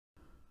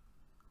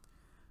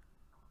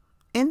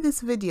In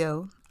this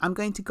video, I'm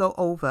going to go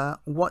over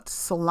what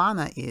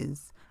Solana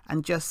is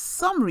and just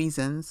some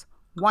reasons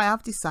why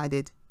I've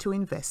decided to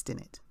invest in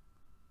it.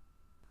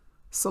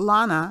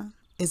 Solana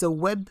is a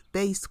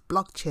web-based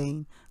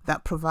blockchain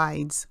that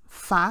provides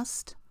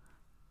fast,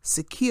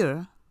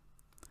 secure,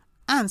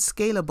 and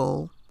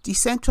scalable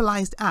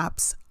decentralized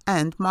apps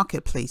and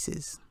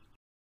marketplaces.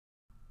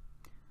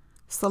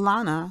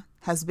 Solana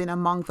has been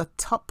among the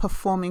top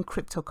performing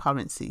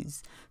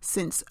cryptocurrencies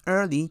since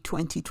early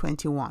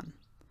 2021,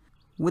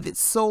 with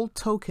its Sol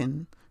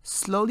token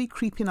slowly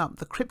creeping up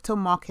the crypto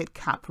market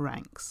cap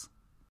ranks.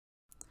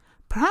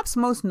 Perhaps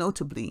most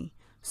notably,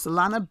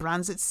 Solana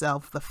brands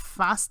itself the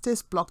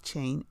fastest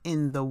blockchain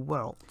in the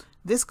world.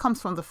 This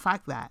comes from the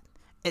fact that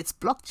its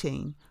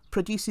blockchain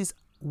produces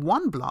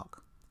one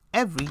block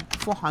every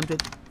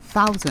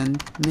 400,000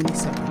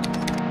 milliseconds.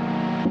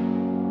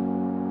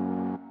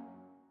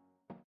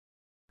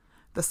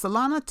 The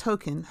Solana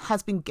token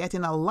has been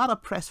getting a lot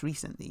of press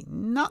recently,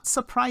 not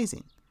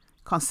surprising,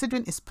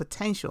 considering its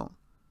potential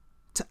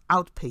to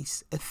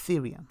outpace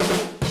Ethereum.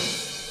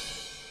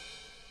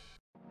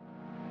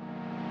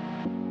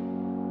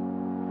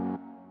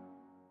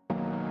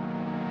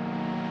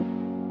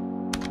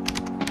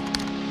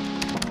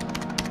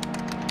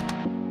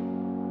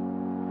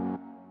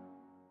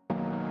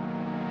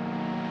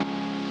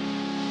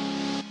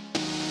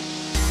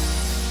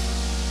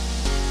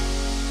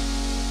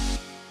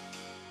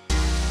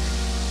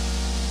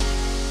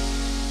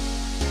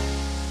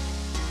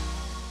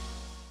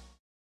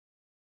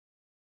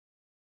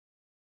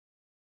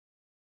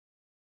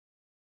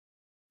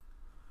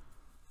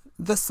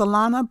 The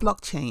Solana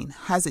blockchain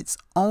has its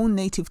own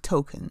native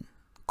token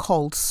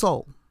called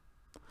Sol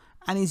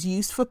and is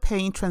used for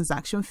paying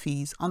transaction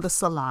fees on the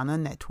Solana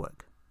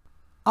network.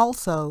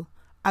 Also,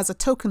 as a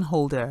token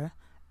holder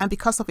and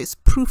because of its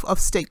proof of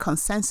stake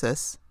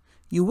consensus,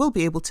 you will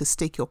be able to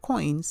stake your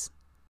coins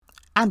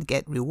and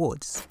get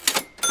rewards.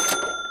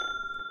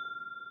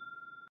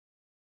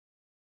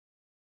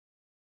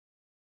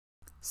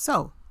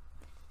 So,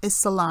 is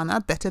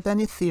Solana better than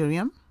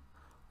Ethereum?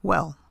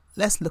 Well,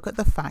 let's look at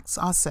the facts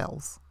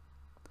ourselves.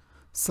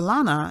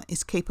 Solana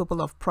is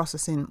capable of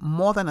processing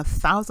more than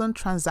 1,000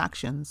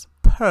 transactions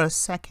per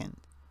second,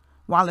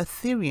 while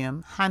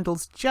Ethereum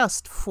handles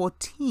just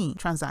 14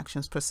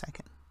 transactions per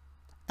second,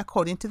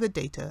 according to the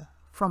data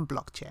from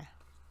BlockFi.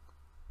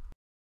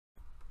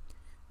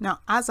 Now,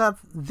 as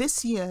of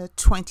this year,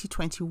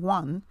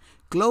 2021,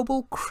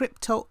 global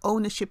crypto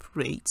ownership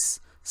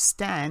rates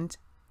stand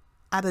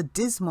at a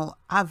dismal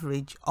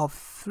average of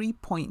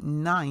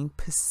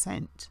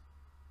 3.9%.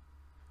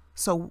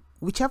 So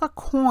whichever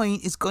coin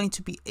is going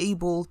to be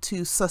able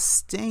to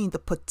sustain the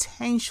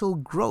potential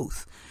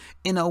growth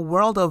in a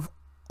world of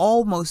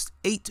almost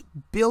 8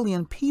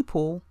 billion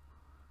people,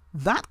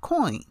 that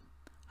coin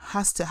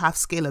has to have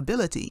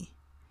scalability,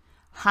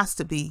 has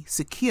to be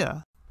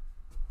secure,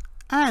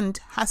 and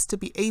has to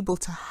be able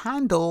to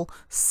handle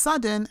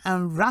sudden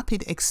and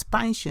rapid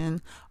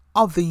expansion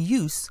of the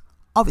use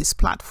of its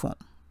platform.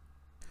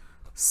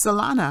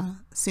 Solana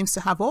seems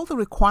to have all the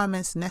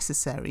requirements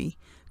necessary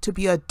to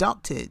be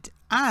adopted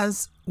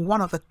as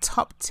one of the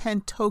top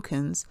 10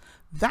 tokens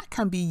that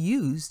can be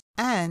used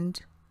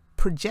and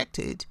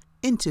projected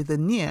into the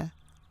near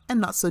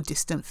and not so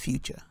distant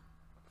future.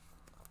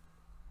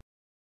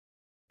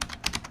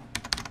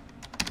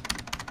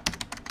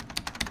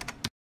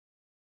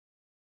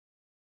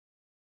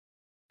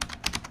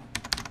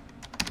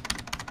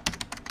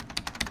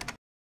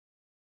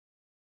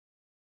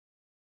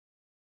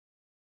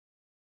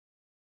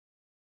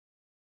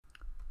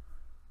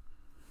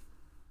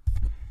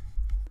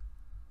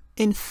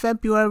 In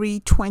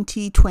February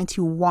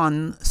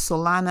 2021,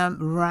 Solana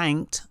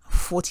ranked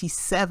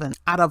 47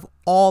 out of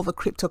all the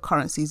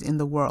cryptocurrencies in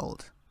the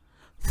world.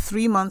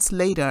 3 months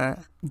later,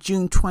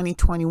 June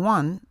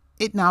 2021,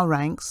 it now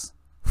ranks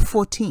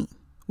 14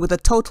 with a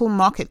total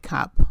market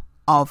cap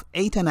of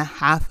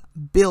 $8.5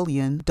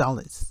 billion.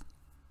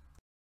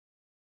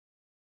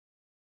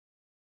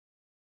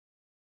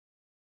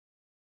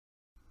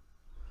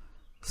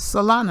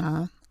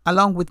 Solana,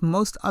 along with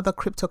most other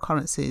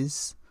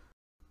cryptocurrencies,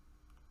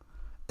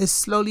 is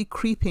slowly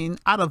creeping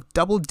out of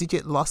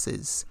double-digit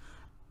losses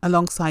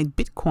alongside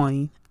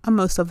Bitcoin and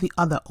most of the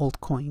other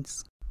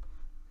altcoins.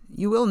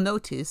 You will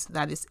notice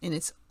that it's in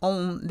its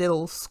own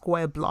little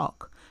square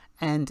block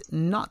and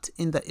not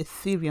in the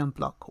Ethereum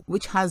block,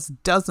 which has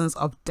dozens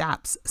of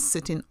dApps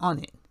sitting on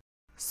it.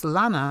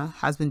 Solana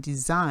has been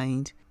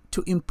designed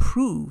to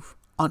improve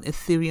on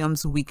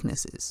Ethereum's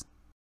weaknesses.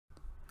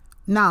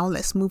 Now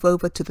let's move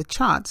over to the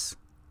charts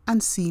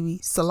and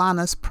see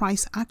Solana's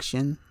price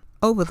action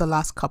over the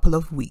last couple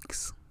of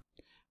weeks.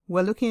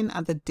 We're looking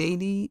at the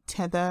daily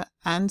Tether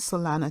and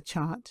Solana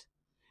chart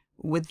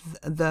with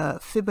the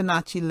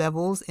Fibonacci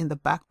levels in the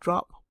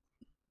backdrop.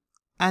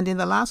 And in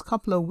the last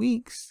couple of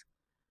weeks,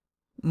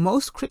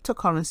 most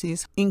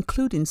cryptocurrencies,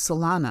 including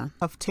Solana,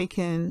 have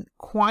taken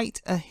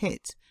quite a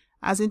hit,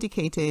 as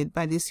indicated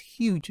by this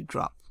huge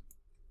drop.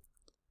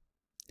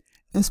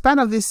 In spite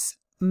of this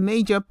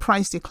major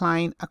price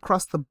decline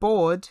across the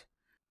board,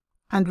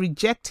 and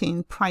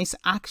rejecting price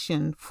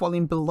action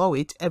falling below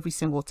it every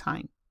single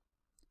time.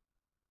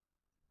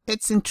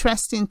 It's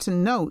interesting to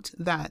note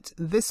that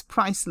this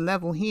price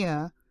level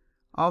here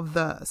of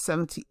the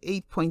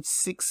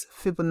 78.6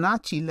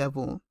 Fibonacci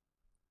level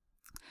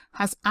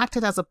has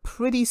acted as a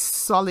pretty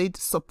solid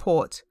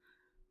support,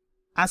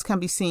 as can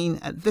be seen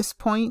at this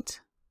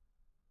point,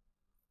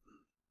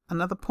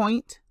 another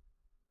point,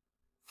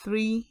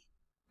 3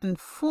 and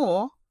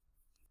 4,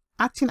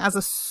 acting as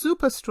a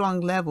super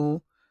strong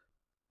level.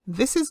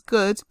 This is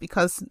good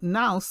because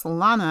now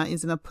Solana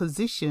is in a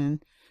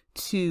position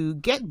to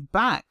get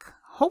back,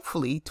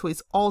 hopefully, to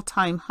its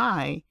all-time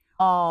high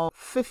of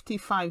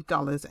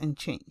 $55 and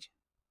change.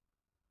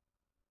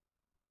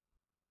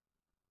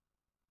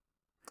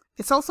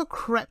 It's also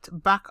crept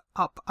back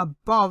up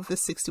above the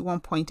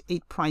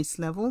 61.8 price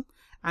level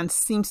and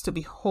seems to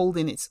be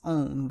holding its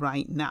own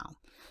right now.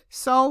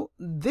 So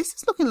this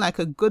is looking like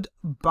a good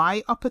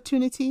buy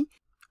opportunity.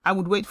 I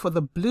would wait for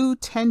the blue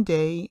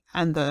 10-day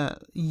and the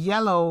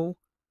yellow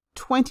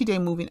 20-day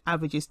moving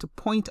averages to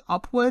point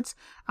upwards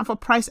and for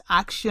price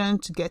action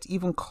to get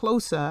even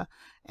closer,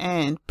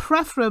 and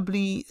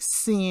preferably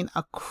seeing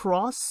a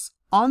cross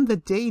on the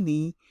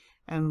daily.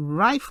 And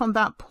right from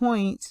that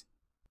point,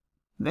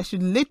 there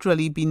should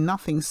literally be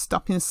nothing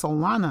stopping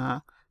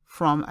Solana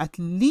from at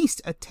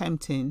least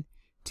attempting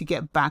to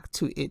get back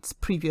to its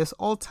previous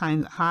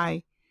all-time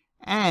high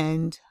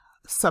and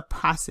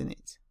surpassing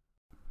it.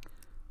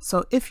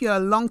 So if you're a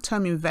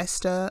long-term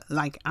investor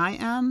like I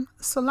am,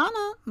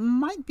 Solana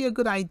might be a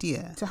good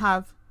idea to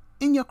have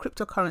in your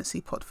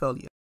cryptocurrency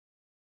portfolio.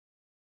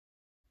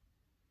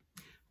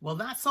 Well,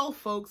 that's all,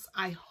 folks.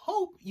 I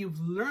hope you've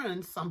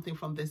learned something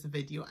from this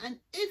video. And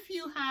if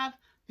you have,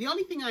 the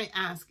only thing I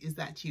ask is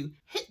that you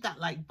hit that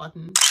like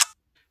button,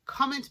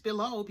 comment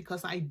below,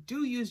 because I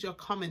do use your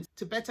comments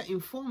to better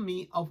inform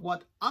me of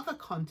what other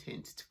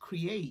content to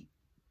create.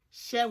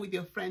 Share with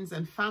your friends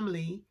and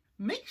family.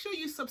 Make sure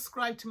you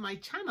subscribe to my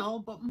channel,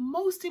 but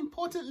most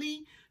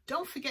importantly,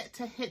 don't forget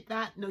to hit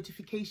that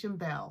notification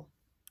bell.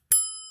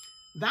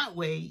 That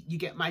way you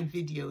get my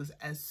videos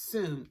as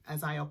soon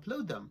as I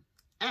upload them.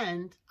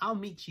 And I'll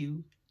meet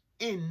you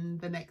in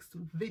the next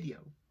video.